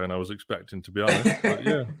what ringtone I was expecting, to be honest. But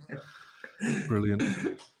yeah. Brilliant.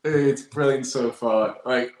 It's brilliant so far.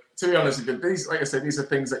 Like, to be honest with you, these, like I said, these are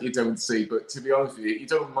things that you don't see. But to be honest with you, you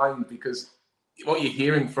don't mind because what you're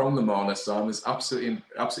hearing from the Lomana, Sam, is absolutely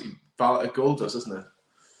valid gold dust, isn't it?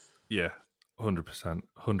 Yeah, 100%.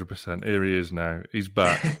 100%. Here he is now. He's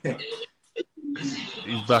back.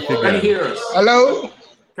 He's back again. Can you hear us? Hello?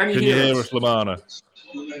 Can you hear us, Lomana?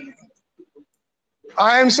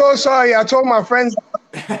 I am so sorry. I told my friends.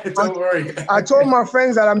 Don't worry. I told my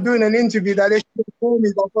friends that I'm doing an interview that they should call me,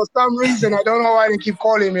 but for some reason, I don't know why they keep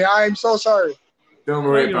calling me. I am so sorry. Don't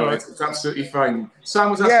worry about it. It's absolutely fine.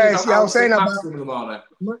 Sam was asking about I was saying about Lomana.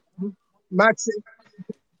 Max.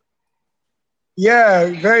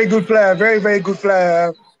 Yeah, very good player. Very, very good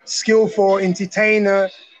player. Skillful, entertainer.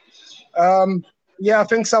 I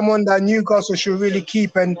think someone that Newcastle should really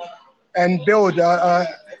keep and build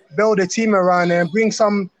a team around and bring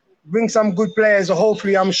some good players.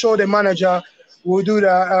 Hopefully, I'm sure the manager will do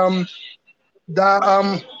that.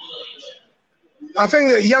 I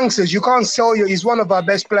think the youngsters, you can't sell he's one of our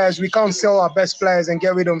best players. We can't sell our best players and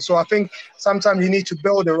get rid of them. So I think sometimes you need to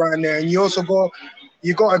build around there. And you also got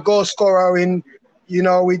a goal scorer in,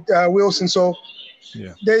 with Wilson. So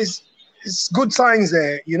it's good signs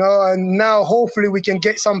there, and now hopefully we can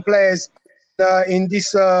get some players in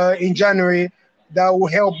January that will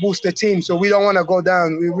help boost the team. So we don't want to go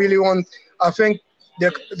down. We really want, I think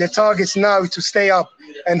the targets now is to stay up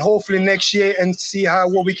and hopefully next year and see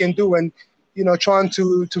what we can do and, trying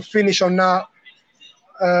to finish on that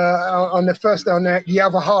on the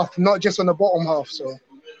other half, not just on the bottom half. So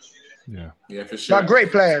yeah, for sure. But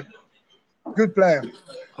great player, good player.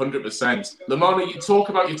 100%. Lomana, you talk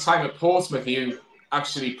about your time at Portsmouth. You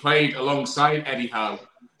actually played alongside Eddie Howe.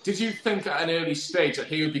 Did you think at an early stage that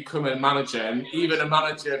he would become a manager and even a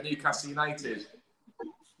manager of Newcastle United?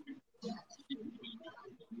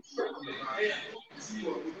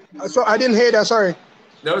 So I didn't hear that. Sorry.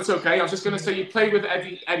 No, it's okay. I was just going to say you played with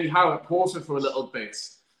Eddie Howe at Portsmouth for a little bit.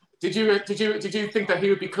 Did you think that he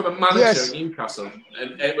would become a manager at Newcastle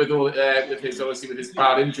and with his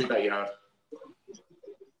bad injury that he had?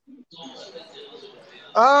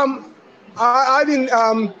 I didn't.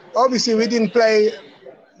 Obviously, we didn't play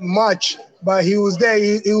much, but he was there.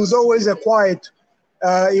 He was always a quiet.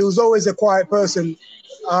 He was always a quiet person,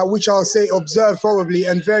 which I'll say observed probably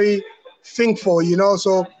and very thinkful.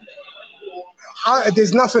 So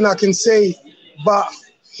there's nothing I can say, but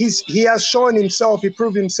he has shown himself. He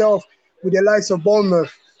proved himself with the likes of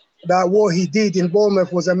Bournemouth. That what he did in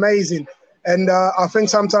Bournemouth was amazing. And I think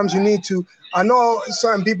sometimes you need to. I know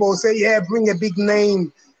certain people will say, bring a big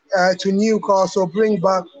name to Newcastle,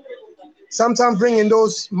 but sometimes bringing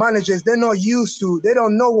those managers, they're not used to, they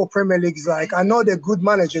don't know what Premier League is like. I know they're good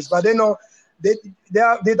managers, but they're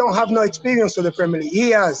they don't have no experience to the Premier League.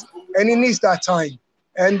 He has, and he needs that time.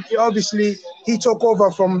 And obviously, he took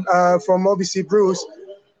over from obviously Bruce.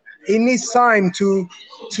 He needs time to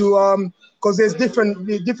because there's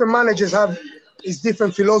different managers have is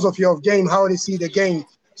different philosophy of game, how they see the game.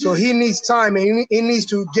 So he needs time, and he needs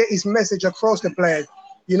to get his message across the players.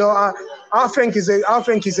 You know, I think he's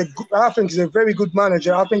a very good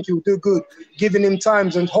manager. I think he'll do good, giving him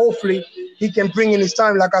times, and hopefully he can bring in his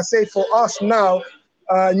time. Like I say, for us now,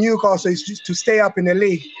 Newcastle is just to stay up in the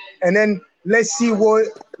league, and then let's see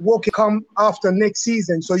what can come after next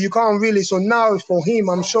season. So you can't really. So now for him,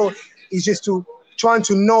 I'm sure he's just trying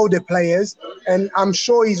to know the players, and I'm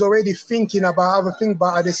sure he's already thinking about other things.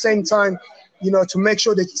 But at the same time, you know, to make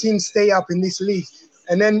sure the team stay up in this league.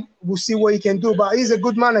 And then we'll see what he can do. But he's a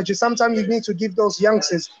good manager. Sometimes you need to give those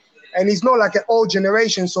youngsters, and he's not like an old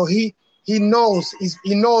generation. So he knows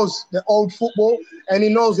the old football and he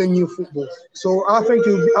knows the new football. So I think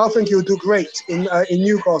he'll do great in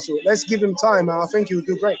Newcastle. Let's give him time. I think he'll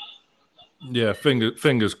do great. Yeah,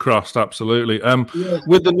 fingers crossed. Absolutely.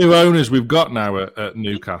 With the new owners we've got now at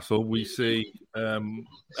Newcastle, we see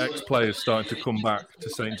ex-players starting to come back to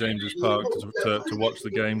St James's Park to watch the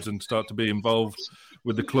games and start to be involved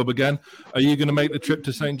with the club again. Are you going to make the trip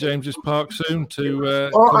to St James's Park soon to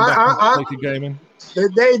come back and take a game in?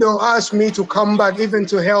 They don't ask me to come back, even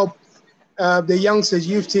to help the youngsters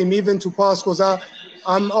youth team, even to pass, because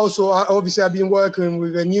I'm also obviously I've been working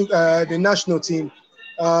with the national team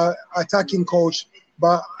attacking coach,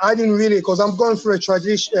 but I didn't really, because I'm going through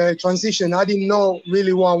a transition. I didn't know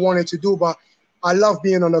really what I wanted to do, but I love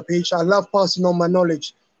being on the pitch. I love passing on my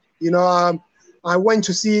knowledge. You know, I went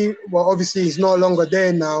to see, well, obviously he's no longer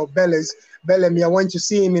there now, Bellamy. I went to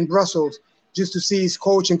see him in Brussels just to see his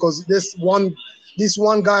coaching, because this one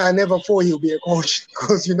guy, I never thought he would be a coach,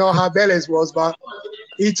 because you know how Bellis was, but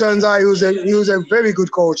he turns out he was a very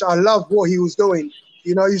good coach. I love what he was doing.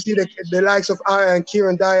 You know, you see the likes of and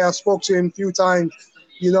Kieran Dyer. I spoke to him a few times.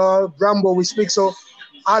 You know, Bramble, we speak. So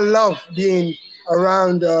I love being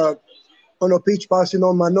around on a pitch, passing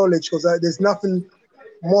on my knowledge, because there's nothing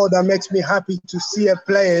more that makes me happy to see a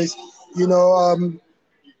players, you know,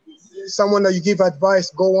 someone that you give advice,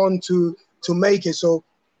 go on to make it. So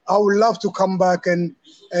I would love to come back and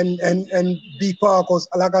be part, because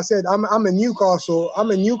like I said, I'm a Newcastle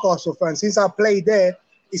fan. Since I played there,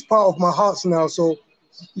 it's part of my heart now. So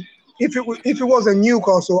if it was a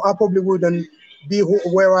Newcastle, I probably wouldn't be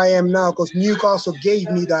where I am now, because Newcastle gave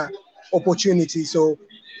me that opportunity. So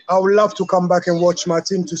I would love to come back and watch my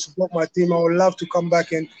team, to support my team. I would love to come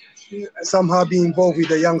back and somehow be involved with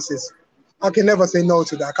the youngsters. I can never say no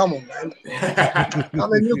to that. Come on, man.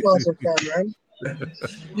 I'm a Newcastle fan, man.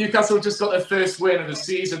 Newcastle just got their first win of the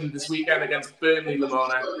season this weekend against Burnley,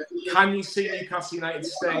 Lomana. Can you see Newcastle United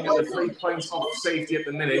staying at the 3 points off safety at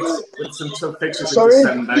the minute with some tough fixtures in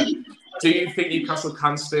December? Do you think Newcastle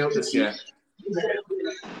can stay up this year?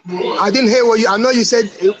 I didn't hear I know you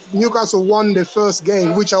said Newcastle won the first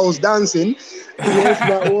game, which I was dancing. Do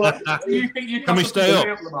you think Newcastle can we stay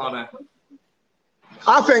up, Lomana?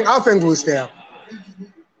 I think we'll stay up.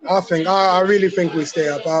 I really think we'll stay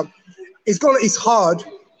up. It's hard.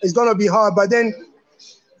 It's gonna be hard. But then,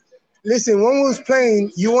 listen, when we was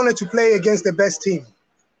playing, you wanted to play against the best team.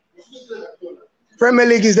 Premier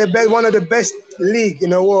League is one of the best league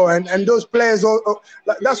in the world, and those players.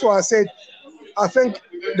 That's why I said, I think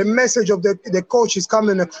the message of the coach is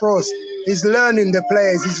coming across. He's learning the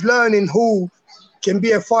players. He's learning who can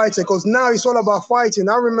be a fighter, because now it's all about fighting.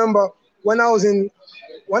 I remember when I was in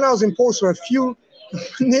Portsmouth,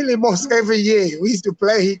 nearly most every year we used to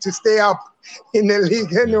play to stay up in the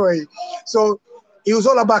league anyway. So it was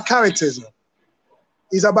all about characters.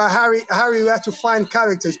 It's about Harry. We have to find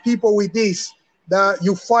characters, people with this that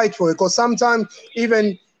you fight for it. Because sometimes,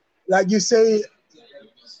 even like you say,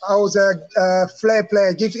 I was a flair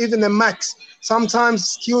player, give even a max. Sometimes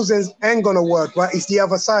skills ain't gonna work, but it's the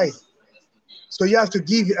other side. So you have to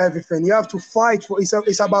give everything. You have to fight for.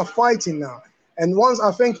 It's about fighting now. And once,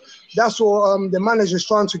 I think that's what the manager is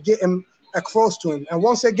trying to get him across to him. And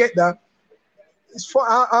once they get that,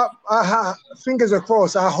 I fingers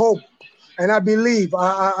crossed. I hope, and I believe.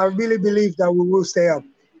 I really believe that we will stay up,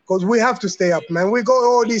 because we have to stay up, man. We got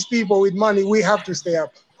all these people with money. We have to stay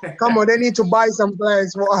up. Come on, they need to buy some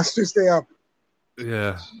players for us to stay up.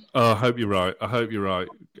 Yeah. Oh, I hope you're right.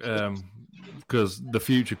 Because the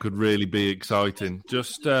future could really be exciting.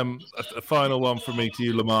 Just a final one from me to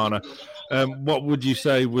you, Lomana. What would you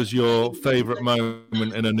say was your favourite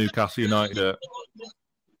moment in a Newcastle United shirt?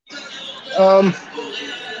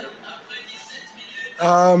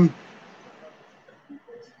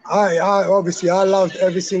 I obviously I loved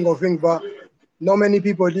every single thing, but not many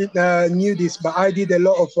people knew this, but I did a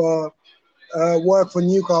lot of work for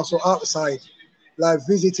Newcastle outside, like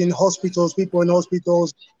visiting hospitals, people in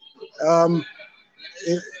hospitals.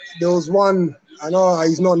 There was one, I know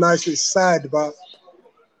it's not nice, it's sad, but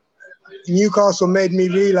Newcastle made me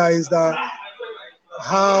realize that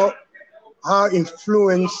how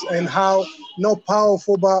influenced and how not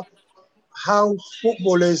powerful, but how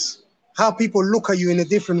footballers, how people look at you in a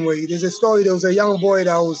different way. There's a story, there was a young boy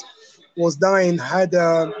that was dying, had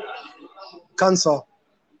cancer,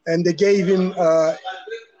 and they gave him, I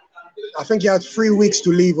think he had 3 weeks to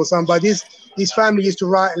leave or something, but his family used to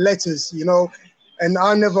write letters, and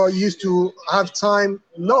I never used to have time,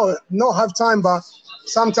 not have time, but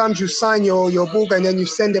sometimes you sign your book and then you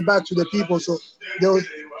send it back to the people. So there were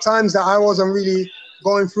times that I wasn't really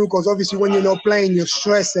going through, because obviously when you're not playing, you're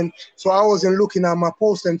stressed, and so I wasn't looking at my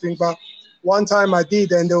post and things. But one time I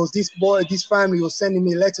did, and there was this boy, this family was sending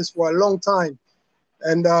me letters for a long time.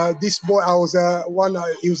 And this boy,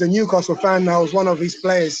 he was a Newcastle fan, I was one of his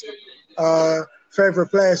players, favorite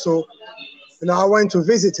player. So I went to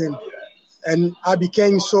visit him, and I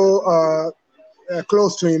became so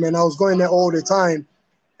close to him, and I was going there all the time.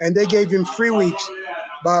 And they gave him 3 weeks,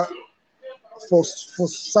 but for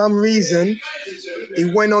some reason,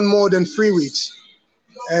 it went on more than 3 weeks,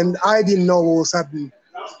 and I didn't know what was happening.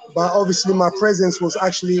 But obviously, my presence was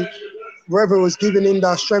actually, whoever was giving him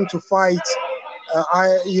that strength to fight.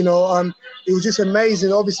 It was just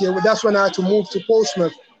amazing. Obviously, that's when I had to move to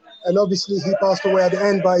Portsmouth, and obviously he passed away at the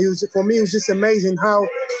end. But for me, it was just amazing how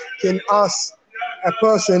can us, a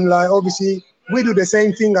person, like, obviously we do the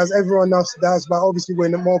same thing as everyone else does, but obviously we're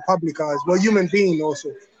more publicized. We're human beings also,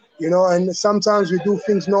 and sometimes we do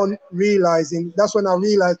things not realizing. That's when I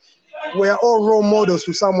realized we're all role models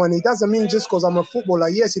to someone. It doesn't mean just because I'm a footballer.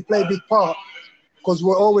 Yes, it plays a big part, because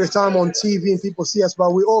we're all the time on TV and people see us,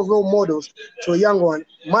 but we're all role models to a young one.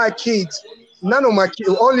 My kids, none of my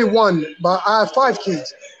kids, only one, but I have 5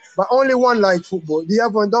 kids, but only one like football. The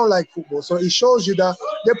other one don't like football. So it shows you that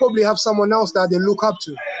they probably have someone else that they look up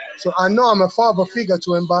to. So I know I'm a father figure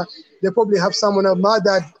to him, but they probably have someone else. My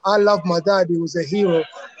dad, I love my dad. He was a hero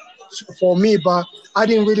for me, but I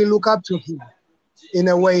didn't really look up to him in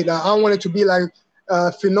a way that I wanted to be like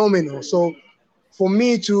phenomenal. So for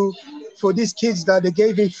these kids that they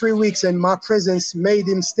gave him 3 weeks and my presence made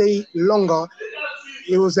him stay longer,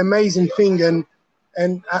 it was an amazing thing.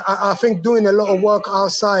 And I think doing a lot of work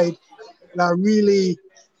outside, that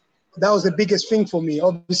was the biggest thing for me.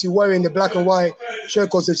 Obviously wearing the black and white shirt,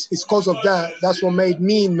 because it's because of that. That's what made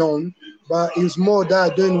me known. But it was more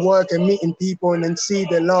that doing work and meeting people and then see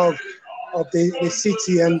the love of the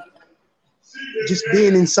city, and just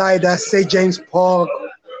being inside that St. James Park,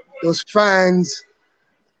 those fans.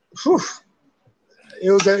 Whew.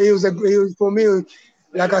 It was for me,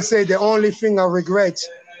 like I said, the only thing I regret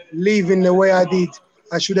leaving the way I did.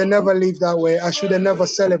 I should have never lived that way. I should have never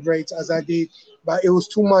celebrated as I did, but it was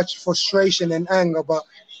too much frustration and anger. But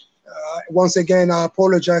once again, I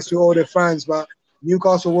apologize to all the fans, but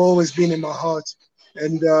Newcastle will always been in my heart.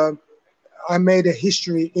 And I made a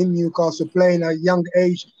history in Newcastle, playing at a young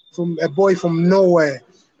age, from a boy from nowhere,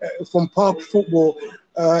 from park football,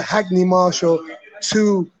 Hackney Marshall,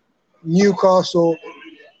 to Newcastle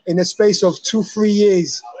in a space of 2-3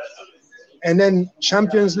 years. And then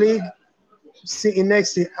Champions League, sitting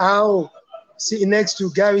next to Al, sitting next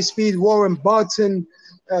to Gary Speed, Warren Barton,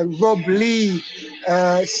 Rob Lee,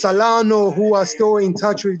 Solano, who are still in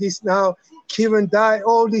touch with this now, Kieran Dye,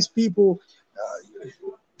 all these people.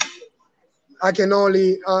 I can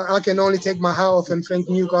only take my hat off and thank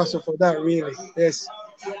Newcastle for that, really. Yes,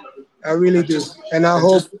 I really do. And I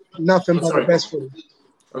hope nothing but the best for them.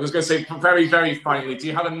 I was going to say, very, very finally, do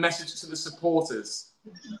you have a message to the supporters?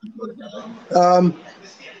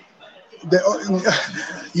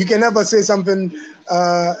 You can never say something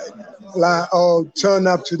like, oh, turn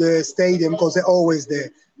up to the stadium, because they're always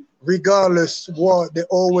there. Regardless what, they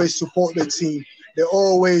always support the team. They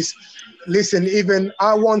always listen. Even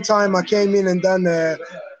one time I came in and done a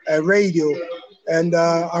radio, and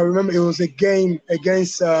I remember it was a game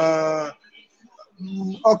against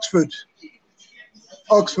Oxford,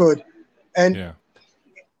 and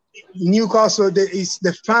Newcastle.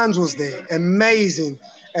 The fans was there, amazing,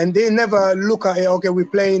 and they never look at it. Okay, we're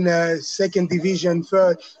playing second division,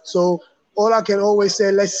 third. So all I can always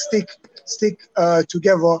say, let's stick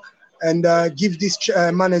together and give this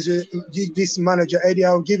manager Eddie.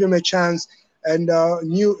 I'll give him a chance. And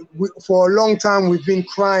for a long time we've been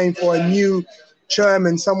crying for a new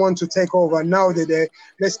chairman, someone to take over. Now they're there.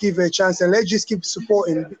 Let's give it a chance, and let's just keep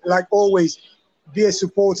supporting, like always. Be a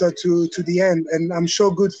supporter to the end, and I'm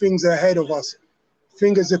sure good things are ahead of us.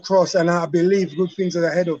 fingers crossed, and I believe good things are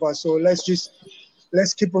ahead of us. So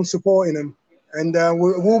let's keep on supporting them, and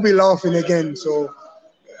we'll be laughing again. So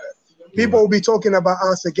people will be talking about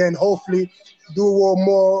us again. Hopefully, do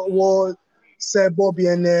more Sir Bobby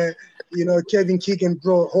and Kevin Keegan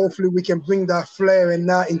brought. Hopefully, we can bring that flair and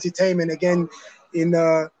that entertainment again in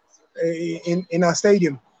our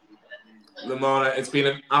stadium. Lomana, it's been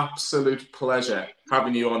an absolute pleasure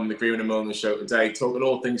having you on the Green and Mullen show today, talking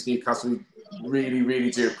all things Newcastle. We really, really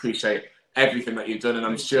do appreciate everything that you've done, and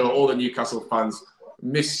I'm sure all the Newcastle fans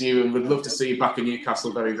miss you and would love to see you back in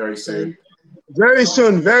Newcastle very, very soon. Very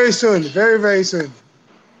soon, very soon, very, very soon.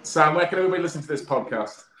 Sam, where can everybody listen to this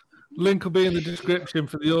podcast? Link will be in the description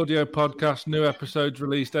for the audio podcast. New episodes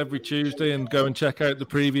released every Tuesday, and go and check out the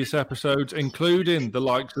previous episodes, including the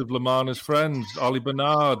likes of Lomana's friends, Ollie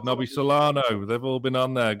Bernard, Nobby Solano. They've all been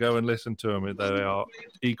on there. Go and listen to them. They are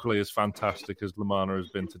equally as fantastic as Lomana has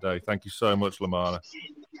been today. Thank you so much, Lomana.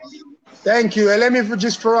 Thank you. And let me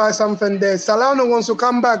just throw out something there. Solano wants to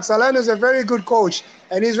come back. Solano is a very good coach,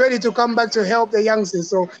 and he's ready to come back to help the youngsters.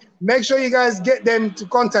 So make sure you guys get them to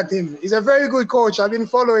contact him. He's a very good coach. I've been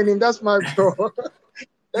following him. That's my bro.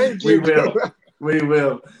 Thank you. We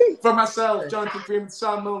will. For myself, Jonathan Green,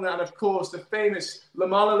 Sam Milner, and of course the famous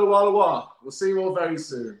Lomana Lua Lua. We'll see you all very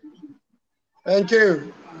soon. Thank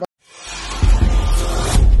you.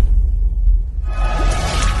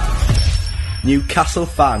 Newcastle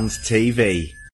Fans TV.